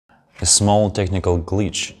A small technical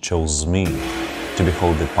glitch chose me to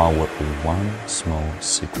behold the power of one small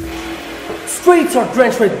secret. Streets are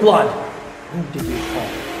drenched with blood. Who did you call?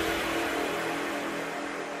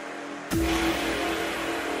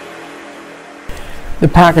 The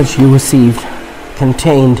package you received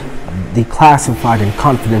contained the classified and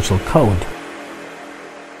confidential code.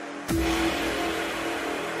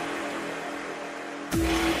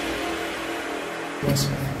 Yes,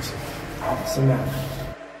 what's the matter?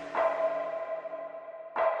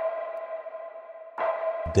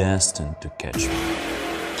 Destined to catch me.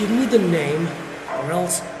 Give me the name, or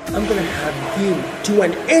else I'm gonna have you to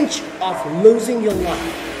an inch of losing your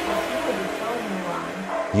life.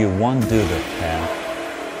 You won't do that, Pat.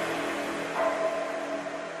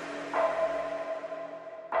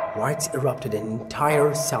 Riots erupted in the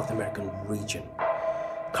entire South American region.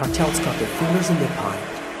 Cartels got their fingers in their pie.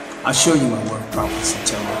 I'll show you my work prophecy,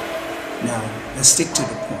 Tony. Now, let's stick to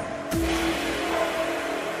the point.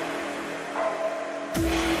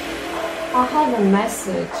 I have a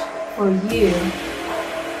message for you.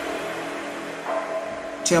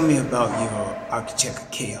 Tell me about your architect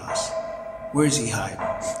of chaos. Where is he hiding?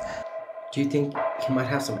 Do you think he might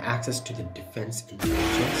have some access to the defense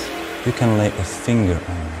intelligence? You can lay a finger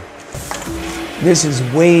on me. This is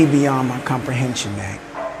way beyond my comprehension, Mac.